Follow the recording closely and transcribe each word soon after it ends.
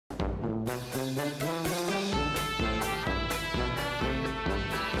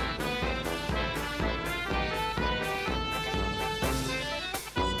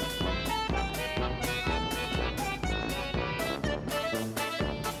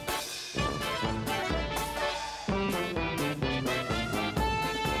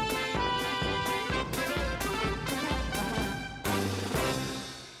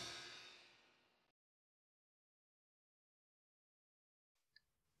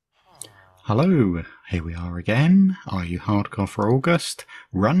Hello, here we are again. Are You Hardcore for August?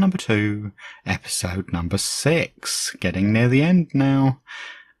 Run number 2, episode number 6. Getting near the end now.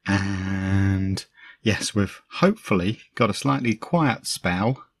 And yes, we've hopefully got a slightly quiet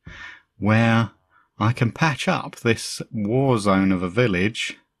spell where I can patch up this war zone of a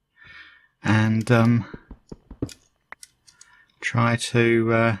village and try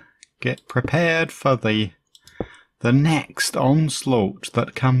to get prepared for the next onslaught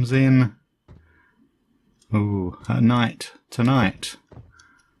that comes in. Ooh, at night tonight.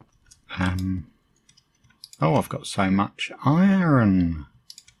 Oh, I've got so much iron.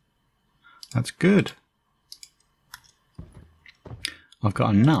 That's good. I've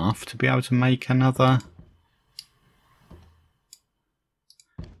got enough to be able to make another.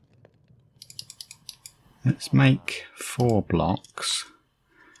 Let's make 4 blocks.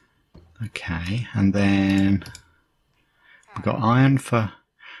 Okay, and then we've got iron for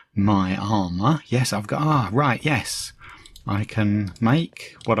my armour. Yes, I've got... right, yes. I can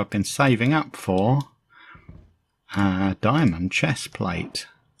make what I've been saving up for. A diamond chest plate.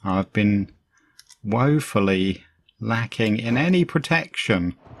 I've been woefully lacking in any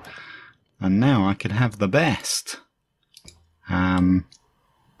protection. And now I could have the best. Let's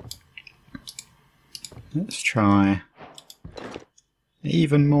try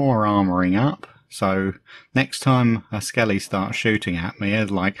even more armouring up. So next time a skelly starts shooting at me, as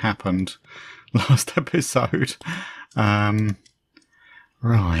like happened last episode. Right,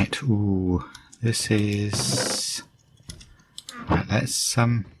 ooh, this is... Right, let's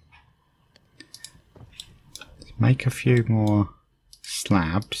make a few more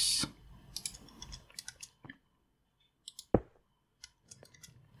slabs.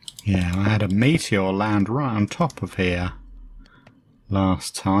 Yeah, I had a meteor land right on top of here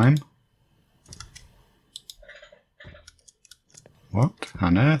last time. What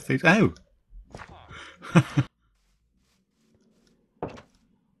on earth is... Oh!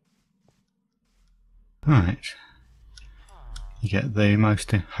 Right. You get the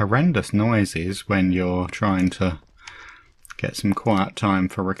most horrendous noises when you're trying to get some quiet time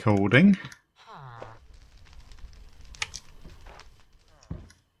for recording.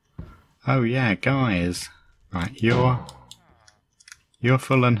 Oh yeah, guys. Right, you're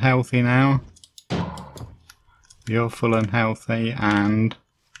full and healthy now. You're full and healthy, and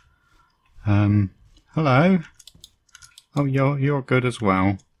hello. Oh, you're good as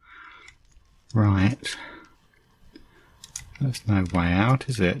well. Right. There's no way out,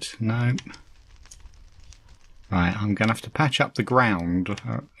 is it? No. Right, I'm gonna have to patch up the ground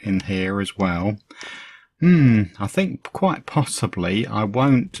in here as well. I think quite possibly I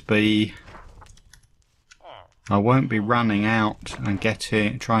won't be running out and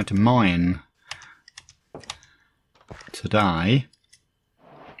trying to mine today.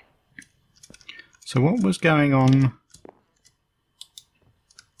 So what was going on?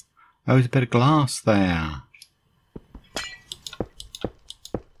 Oh, there's a bit of glass there.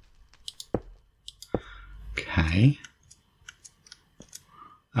 Okay.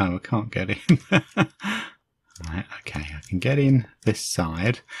 Oh, I can't get in. Right, okay, I can get in this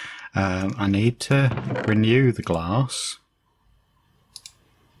side. I need to renew the glass.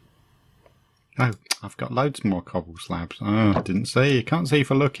 Oh, I've got loads more cobble slabs. Oh, I didn't see. You can't see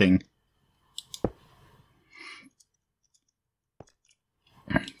for looking.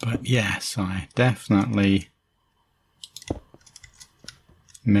 But yes, I definitely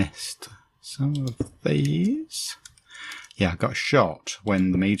missed some of these. Yeah, I got shot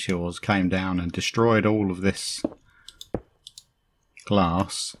when the meteors came down and destroyed all of this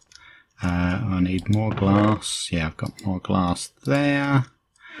glass. I need more glass. Yeah, I've got more glass there.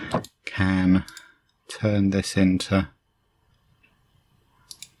 Can turn this into...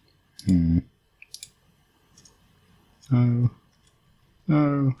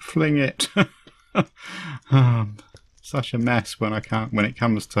 Oh, fling it. Such a mess when it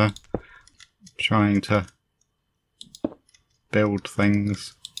comes to trying to build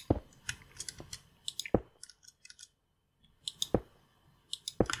things.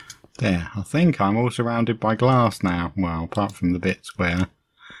 There, I think I'm all surrounded by glass now. Well, apart from the bits where...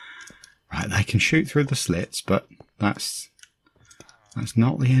 Right, they can shoot through the slits, but that's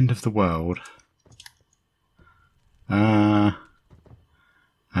not the end of the world. And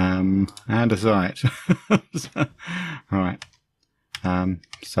a sight. Right.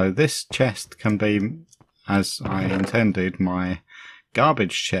 So this chest can be, as I intended, my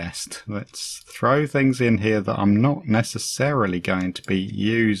garbage chest. Let's throw things in here that I'm not necessarily going to be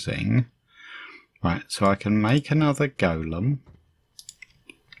using. Right, so I can make another golem.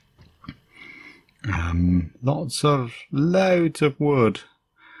 Loads of wood.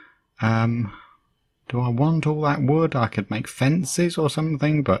 Do I want all that wood? I could make fences or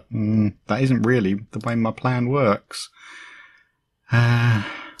something, but that isn't really the way my plan works.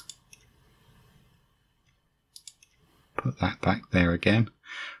 Put that back there again.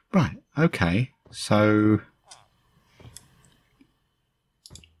 Right, okay, so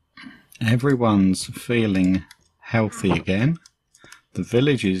everyone's feeling healthy again. The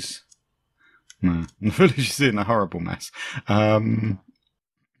village is... No, the village is in a horrible mess.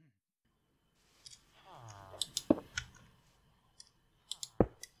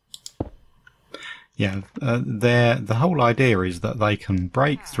 Yeah, the whole idea is that they can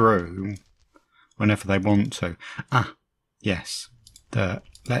break through whenever they want to. Ah, yes.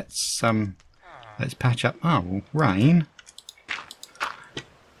 Let's patch up. Oh, rain.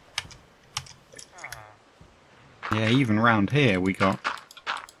 Yeah, even round here we got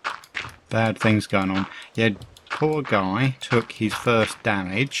bad things going on. Yeah, poor guy took his first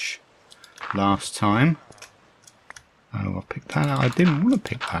damage last time. Oh, I picked that up. I didn't want to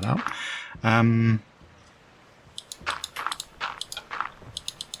pick that up.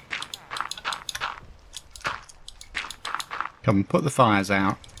 Come and put the fires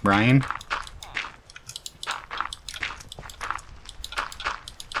out, Rain.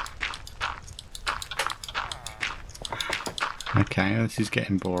 Okay, this is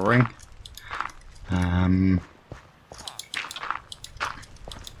getting boring.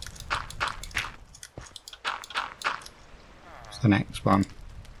 What's the next one?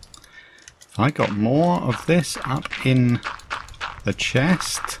 If I got more of this up in the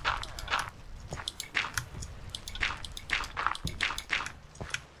chest...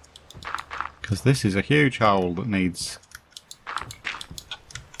 Because this is a huge hole that needs...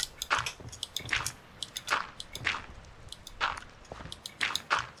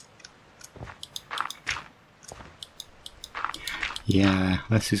 Yeah,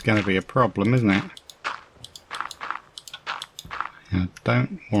 this is going to be a problem, isn't it? I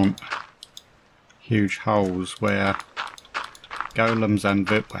don't want huge holes where golems and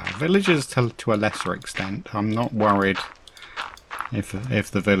villagers to a lesser extent. I'm not worried if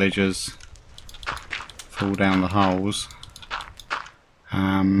the villagers fall down the holes.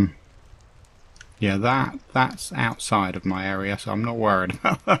 Yeah, that's outside of my area, so I'm not worried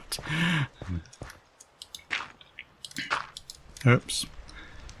about that. Oops.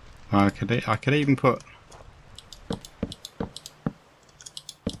 I could even put...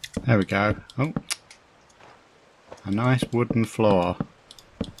 There we go. Oh, a nice wooden floor.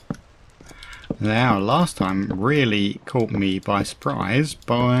 Now, last time really caught me by surprise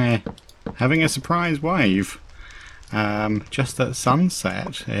by having a surprise wave. Just at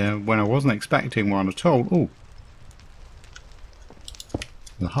sunset, when I wasn't expecting one at all. Oh,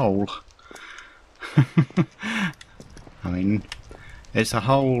 the hole. I mean, it's a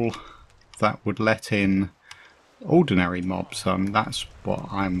hole that would let in ordinary mobs. That's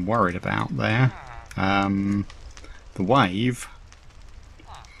what I'm worried about there. The wave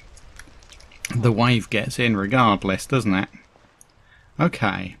gets in regardless, doesn't it?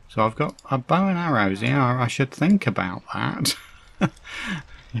 Okay, so I've got a bow and arrows. Yeah, I should think about that.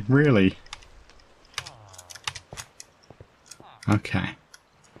 Really. Okay.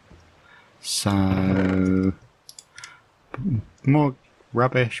 So... more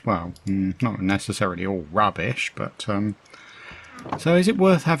rubbish. Well, not necessarily all rubbish, but... So is it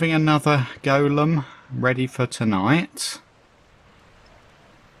worth having another golem ready for tonight?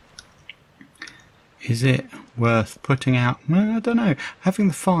 Is it worth putting out... Well, I don't know. Having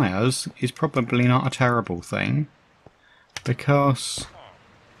the fires is probably not a terrible thing, because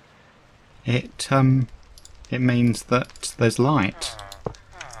it means that there's light.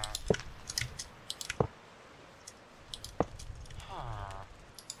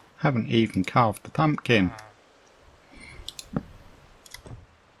 Haven't even carved the pumpkin.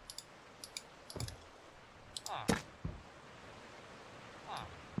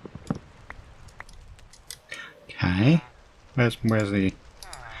 Okay, where's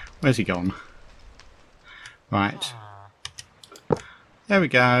he gone? Right, there we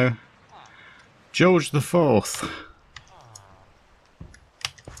go. George the Fourth.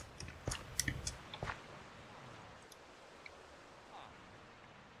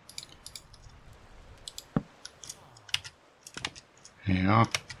 Yeah,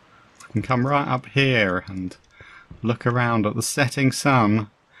 we can come right up here and look around at the setting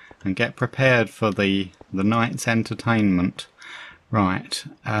sun and get prepared for the night's entertainment. Right,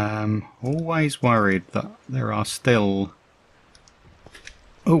 always worried that there are still...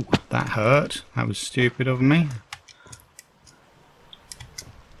 Oh, that hurt. That was stupid of me.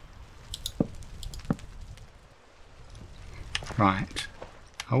 Right,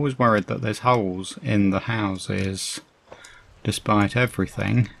 I was worried that there's holes in the houses despite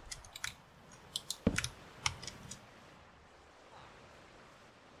everything.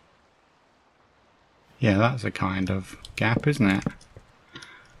 Yeah, that's a kind of gap, isn't it?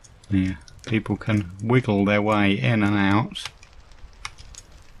 Yeah, people can wiggle their way in and out.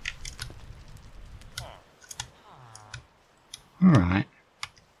 Alright.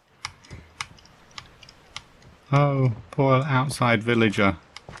 Oh, poor outside villager.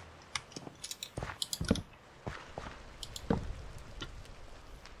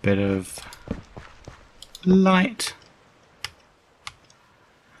 Bit of light.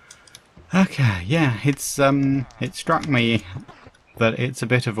 Okay, yeah, it struck me that it's a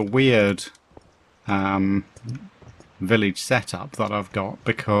bit of a weird village setup that I've got,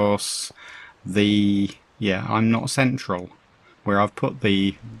 because I'm not central. Where I've put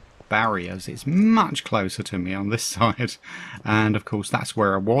the barriers, it's much closer to me on this side, and of course that's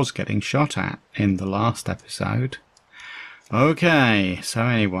where I was getting shot at in the last episode. Okay, so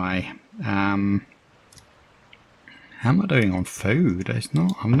anyway, how am I doing on food?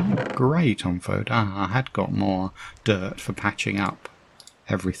 I'm not great on food. I had got more dirt for patching up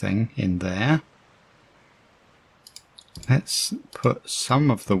everything in there. Let's put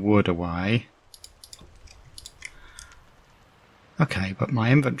some of the wood away. Okay, but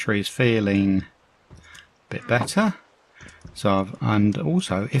my inventory is feeling a bit better. So, and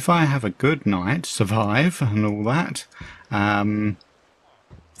also, if I have a good night, survive and all that,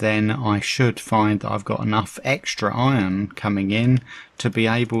 then I should find that I've got enough extra iron coming in to be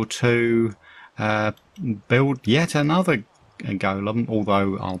able to build yet another golem,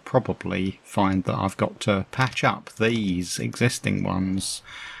 although I'll probably find that I've got to patch up these existing ones.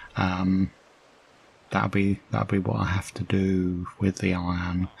 That'll be what I have to do with the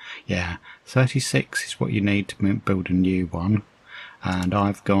iron. Yeah, 36 is what you need to build a new one. And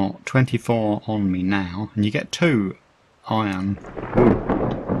I've got 24 on me now. And you get 2 iron.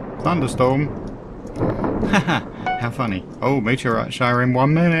 Ooh. Thunderstorm. Haha, how funny. Oh, meteorite shower in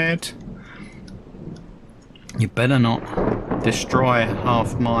 1 minute. You better not destroy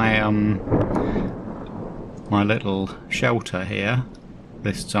half my my little shelter here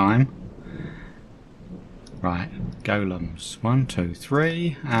this time. Right, golems. 1, 2,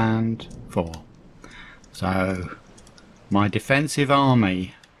 3, and 4. So, my defensive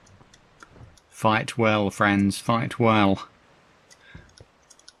army. Fight well, friends, fight well.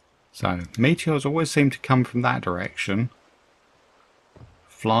 So, meteors always seem to come from that direction.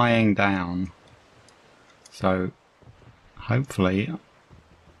 Flying down. So, hopefully,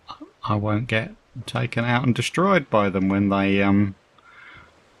 I won't get taken out and destroyed by them when they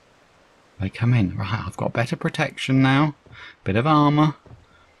come in. Right, I've got better protection now. Bit of armour.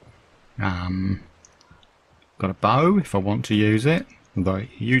 Got a bow if I want to use it. Although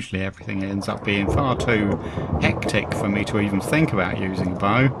usually everything ends up being far too hectic for me to even think about using a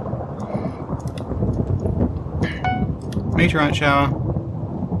bow. Meteorite shower.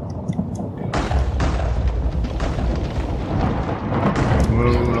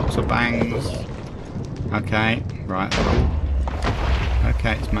 Whoa, lots of bangs. Okay, right.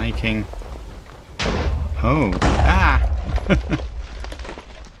 Okay, it's making... Oh, ah!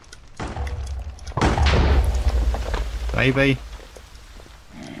 Baby.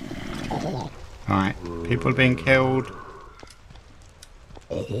 Right, people are being killed.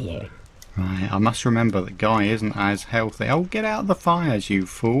 Right, I must remember that Guy isn't as healthy. Oh, get out of the fires, you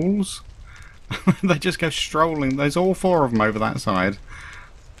fools! They just go strolling. There's all 4 of them over that side.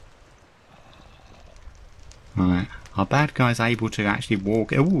 Right, our bad guy's able to actually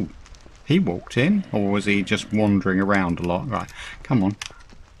walk... Ooh! He walked in, or was he just wandering around a lot? Right, come on.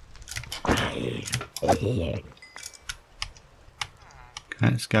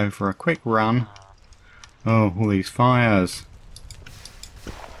 Let's go for a quick run. Oh, all these fires.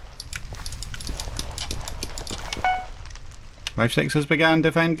 Wave 6 has begun,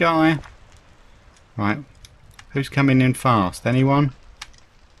 defend Guy. Right, who's coming in fast? Anyone?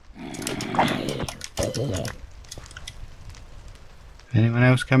 Anyone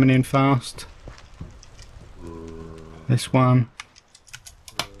else coming in fast? This one.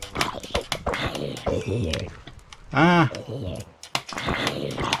 Ah!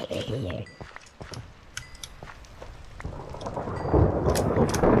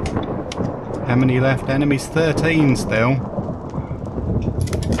 How many left? Enemies 13 still.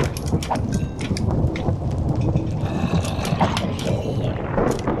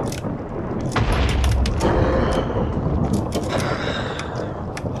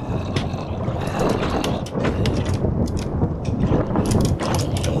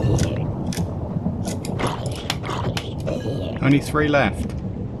 Only 3 left.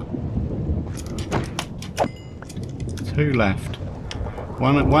 2 left.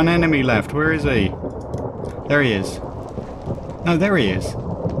 One enemy left. Where is he? There he is. No, there he is.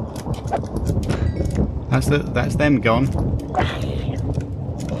 That's them gone.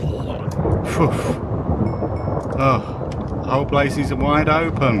 Phew. Oh, the whole place is wide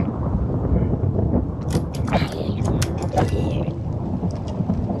open.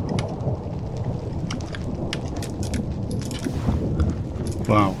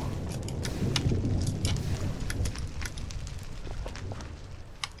 Wow.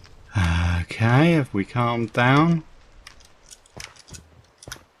 Okay, have we calmed down?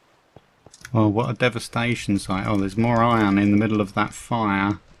 Oh, what a devastation site. Oh, there's more iron in the middle of that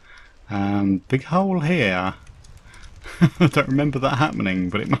fire. Big hole here. I don't remember that happening,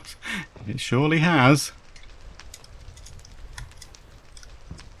 but it surely has.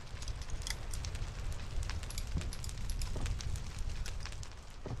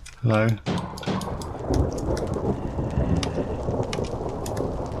 Hello.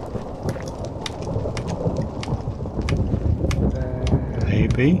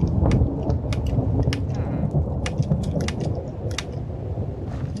 Baby.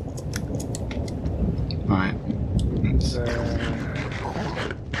 Right. Let's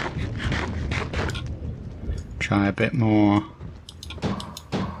try a bit more.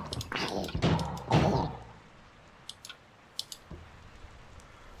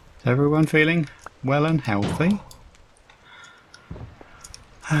 Is everyone feeling well and healthy?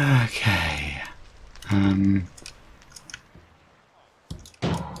 Okay.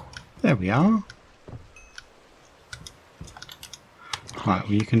 There we are. Right,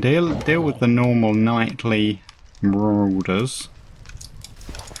 well you can deal with the normal nightly marauders.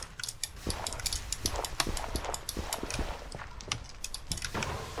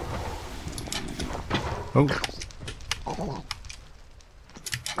 Oh.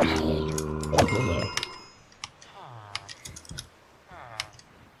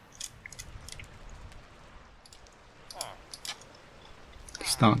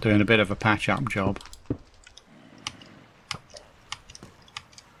 Start doing a bit of a patch-up job.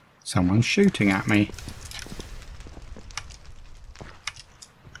 Someone's shooting at me.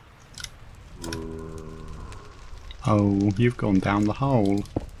 Oh, you've gone down the hole.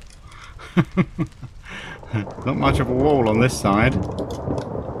 Not much of a wall on this side.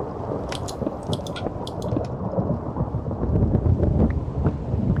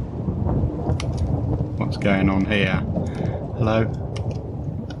 What's going on here? Hello?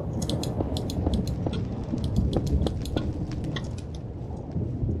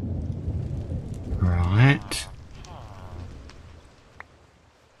 Right.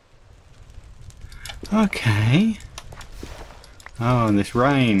 Okay. Oh, and this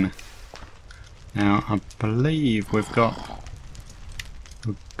rain. Now, I believe we've got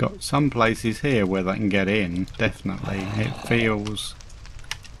some places here where they can get in. Definitely, it feels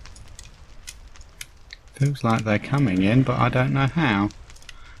like they're coming in, but I don't know how.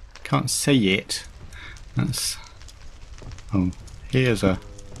 Can't see it. That's. Oh, here's a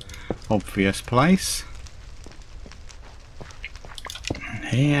obvious place.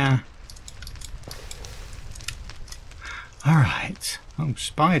 Here. All right. Oh,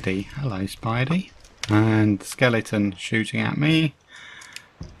 Spidey. Hello, Spidey. And skeleton shooting at me.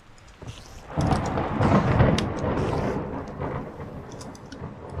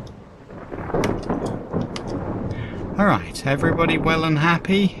 Alright, everybody well and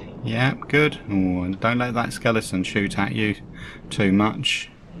happy? Yeah, good. Oh, and don't let that skeleton shoot at you too much,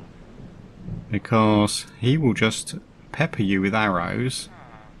 because he will just pepper you with arrows,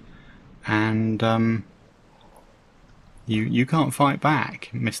 and you can't fight back,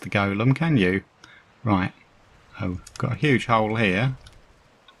 Mr. Golem, can you? Right. Oh, got a huge hole here.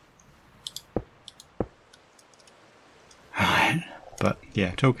 Right, but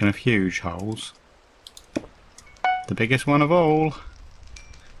yeah, talking of huge holes, the biggest one of all.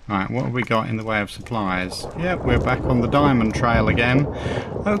 Right, what have we got in the way of supplies? Yep, we're back on the diamond trail again.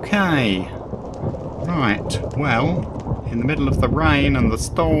 Okay. Right, well, in the middle of the rain and the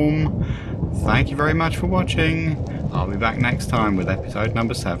storm, thank you very much for watching. I'll be back next time with episode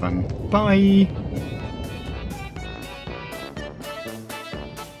number 7. Bye!